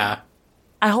vampire. Yeah.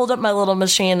 I hold up my little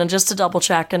machine and just to double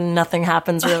check, and nothing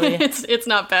happens really. It's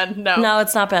not Ben. No. No,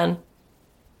 it's not Ben.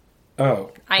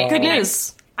 Oh. Good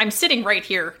news. I'm sitting right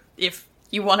here if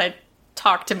you want to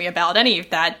talk to me about any of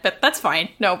that, but that's fine.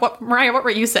 No, Mariah, what were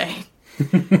you saying?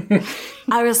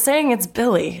 I was saying it's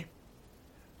Billy.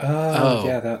 Oh,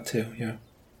 yeah, that too, yeah.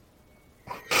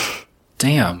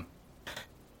 Damn.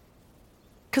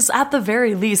 Because at the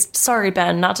very least, sorry,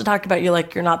 Ben, not to talk about you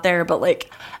like you're not there, but,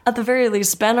 like, at the very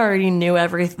least, Ben already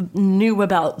knew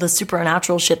about the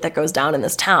supernatural shit that goes down in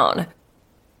this town.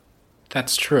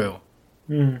 That's true.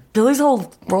 Billy's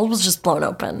whole world was just blown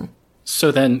open.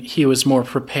 So then he was more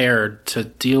prepared to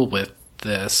deal with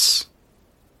this.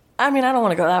 I mean, I don't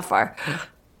want to go that far.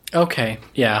 Okay,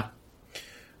 yeah.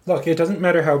 Look, it doesn't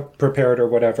matter how prepared or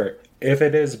whatever. If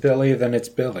it is Billy, then it's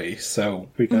Billy, so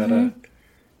we gotta...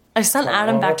 I sent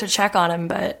Adam back to check on him,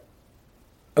 but...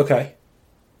 Okay.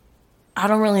 I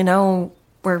don't really know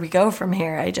where we go from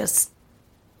here. I just...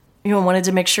 wanted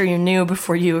to make sure you knew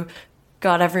before you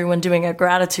got everyone doing a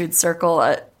gratitude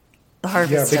circle. the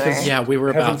harvest Yeah, because- dinner. Yeah, we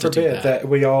were Heaven about to do forbid that.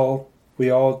 we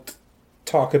all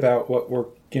talk about what we're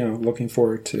looking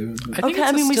forward to. I think Okay, it's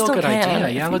I mean, a we still still good can. idea.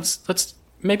 Yeah, let's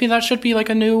maybe that should be like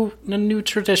a new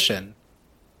tradition.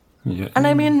 Yeah. And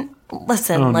I mean,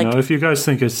 listen, Oh like, no! If you guys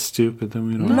think it's stupid, then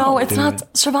we don't. no, have to it's do not.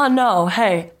 it. Siobhan, no.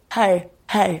 Hey,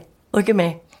 look at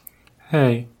me.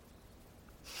 Hey,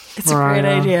 It's a great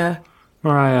Mariah. idea.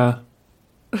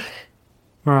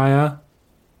 Mariah,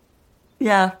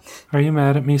 Yeah. are you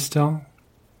mad at me still?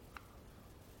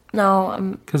 No,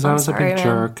 I'm. Because I I'm was a sorry, big man.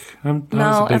 jerk. I was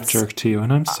No, a big it's- jerk to you,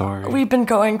 and I'm sorry. We've been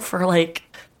going for like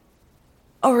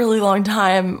a really long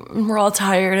time. And we're all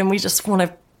tired, and we just want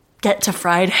to get to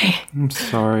Friday. I'm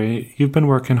sorry. You've been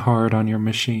working hard on your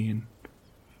machine.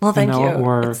 Well, thank I you. know it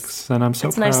works, and I'm so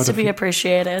It's proud nice to of be you.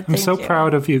 appreciated. I'm Thank so you.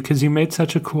 proud of you because you made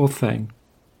such a cool thing.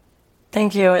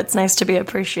 Thank you. It's nice to be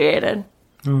appreciated.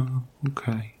 Oh,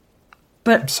 okay.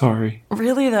 But I'm sorry.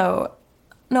 really, though,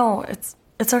 no, it's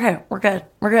okay. We're good.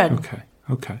 We're good.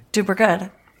 Okay. Dude, we're good.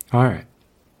 All right.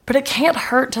 But it can't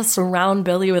hurt to surround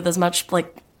Billy with as much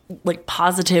like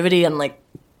positivity and like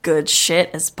good shit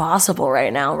as possible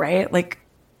right now, right? Like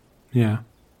Yeah.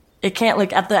 it can't,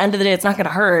 like, at the end of the day, it's not gonna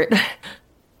hurt.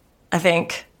 I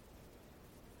think.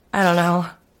 I don't know.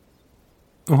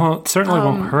 Well, it certainly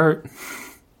won't hurt.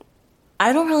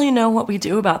 I don't really know what we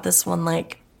do about this one.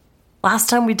 Like last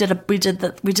time we did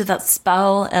that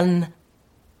spell, and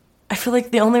I feel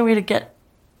like the only way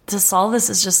to solve this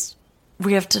is just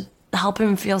we have to help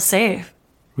him feel safe.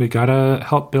 We gotta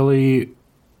help Billy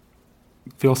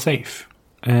feel safe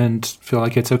and feel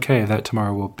like it's okay that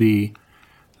tomorrow will be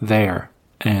there,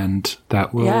 and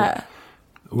that Yeah.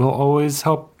 we'll always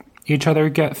help each other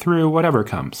get through whatever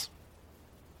comes.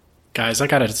 Guys, I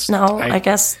gotta just No, I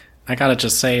guess I gotta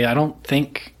just say I don't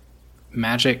think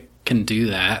magic can do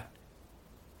that.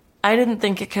 I didn't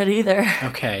think it could either.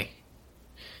 Okay.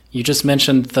 You just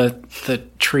mentioned the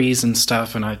trees and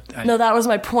stuff, and I No, that was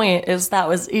my point, is that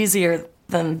was easier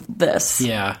than this.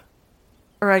 yeah.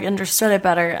 Or I understood it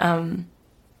better.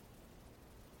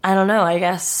 I don't know, I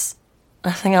guess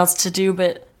nothing else to do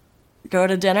but go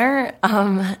to dinner.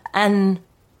 And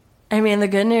I mean, the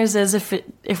good news is if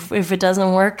it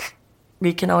doesn't work,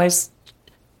 we can always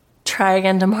try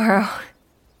again tomorrow.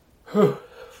 That's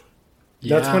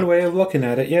Yeah. one way of looking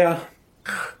at it, yeah.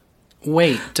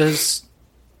 Wait, does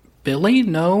Billy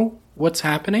know what's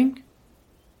happening?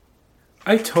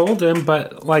 I told him,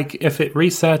 but like if it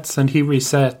resets and he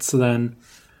resets, then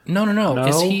No. No?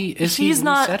 Is he He's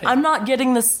not, resetting? I'm not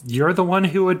getting this, you're the one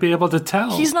who would be able to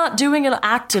tell. he's not doing it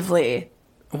actively.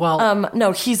 Well,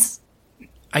 No, he's,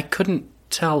 I couldn't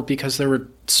tell because there were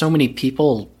so many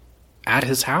people at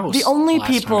his house. The only last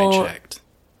time people- I checked.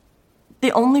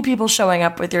 the only people showing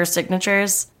up with your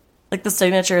signatures, like the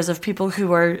signatures of people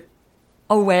who are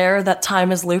aware that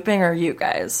time is looping, are you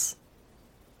guys.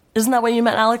 Isn't that what you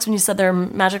meant, Alex, when you said their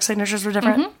magic signatures were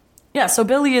different? Yeah, so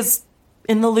Billy is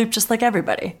in the loop just like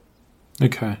everybody.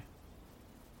 Okay.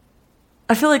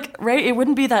 I feel like, right, it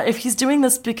wouldn't be that if he's doing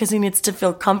this because he needs to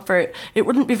feel comfort, it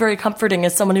wouldn't be very comforting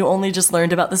as someone who only just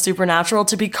learned about the supernatural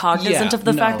to be cognizant Yeah, of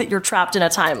the fact no. that you're trapped in a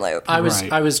time loop. I was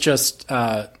Right. I was just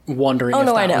wondering Oh, if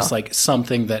no, I that know. was like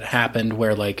something that happened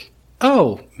where like,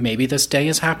 oh, maybe this day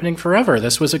is happening forever.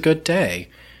 This was a good day.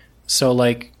 So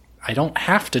like I don't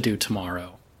have to do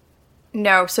tomorrow.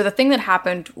 No, so the thing that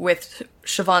happened with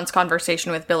Siobhan's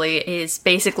conversation with Billy is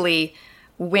basically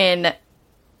when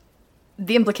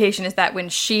the implication is that when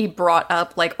she brought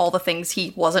up like all the things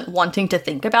he wasn't wanting to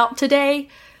think about today,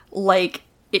 like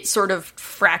it sort of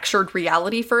fractured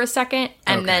reality for a second,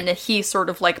 and Okay. then he sort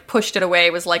of like pushed it away,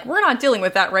 was like, we're not dealing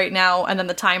with that right now, and then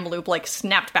the time loop like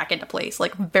snapped back into place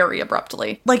like very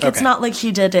abruptly. Like, it's Okay. not like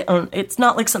he did it, it's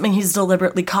not like something he's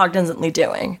deliberately cognizantly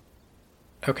doing.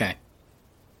 Okay.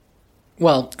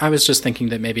 Well, I was just thinking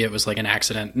that maybe it was like an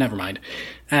accident. Never mind.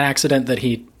 An accident that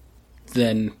he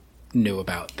then knew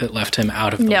about that left him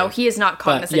out of the No, loop. he is not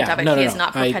cognizant yeah, of it. no, He no, is no.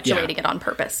 not I- perpetuating yeah. it on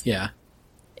purpose. Yeah.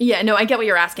 Yeah, no, I get what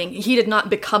you're asking. He did not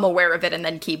become aware of it and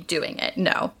then keep doing it.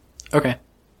 No. Okay.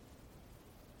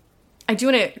 I do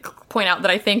want to point out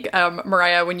that I think,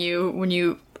 Mariah, when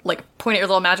you like point at your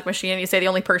little magic machine and you say the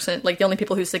only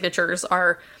people whose signatures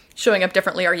are showing up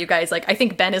differently are you guys, like, I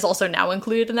think Ben is also now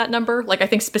included in that number. Like, I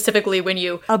think specifically when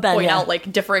you Ben, point yeah. out,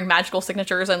 like, differing magical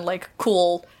signatures and, like,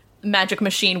 cool magic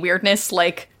machine weirdness,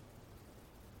 like,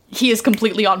 he is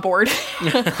completely on board.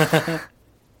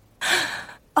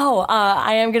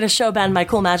 I am going to show Ben my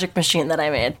cool magic machine that I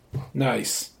made.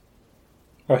 Nice.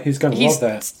 Oh, he's gonna love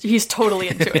that. He's totally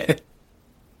into it.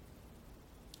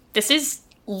 This is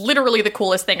literally the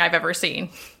coolest thing I've ever seen.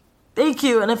 Thank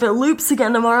you, and if it loops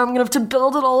again tomorrow, I'm going to have to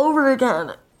build it all over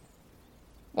again.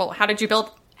 Well, how did you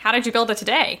build it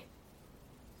today?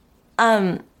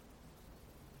 I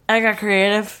got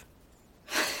creative.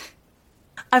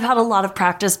 I've had a lot of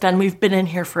practice, Ben. We've been in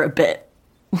here for a bit.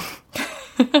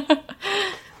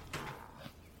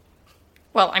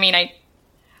 Well, I mean, I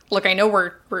know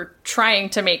we're trying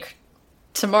to make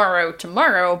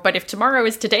tomorrow, but if tomorrow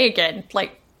is today again,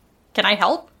 like, can I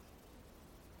help?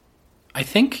 I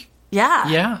think, Yeah.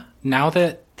 yeah, now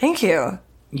that Thank you.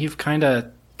 you've kind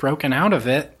of broken out of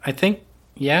it, I think,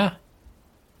 yeah.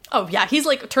 Oh, yeah, he's,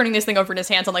 like, turning this thing over in his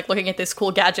hands and, like, looking at this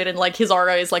cool gadget, and, like, his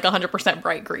aura is, like, 100%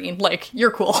 bright green. Like,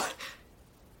 you're cool.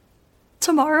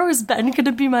 Tomorrow is Ben going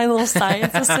to be my little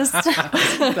science assistant?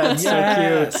 That's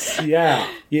Yes. Yeah.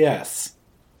 Yes.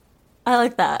 I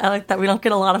like that. We don't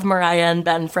get a lot of Mariah and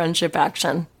Ben friendship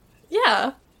action.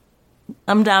 Yeah.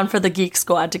 I'm down for the geek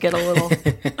squad to get a little. Just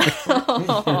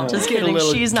Get a kidding.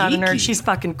 little She's not a nerd. geeky. She's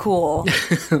fucking cool.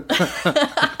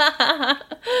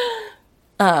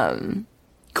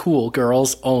 Cool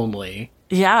girls only.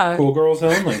 Yeah. Cool girls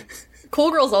only.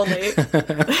 Cool girls only.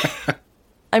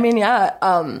 I mean, yeah.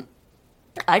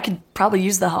 I could probably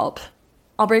use the help.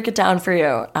 I'll break it down for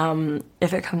you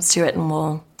if it comes to it, and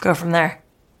we'll go from there.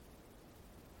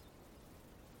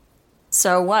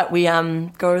 So what? We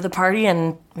go to the party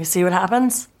and we see what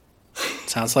happens?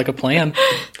 Sounds like a plan.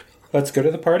 Let's go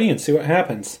to the party and see what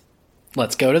happens.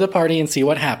 Let's go to the party and see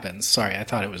what happens. Sorry, I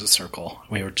thought it was a circle.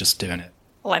 We were just doing it.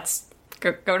 Let's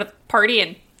go to the party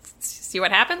and see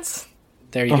what happens.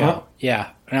 There you go. Yeah.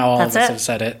 Now all That's of us it. have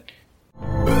said it.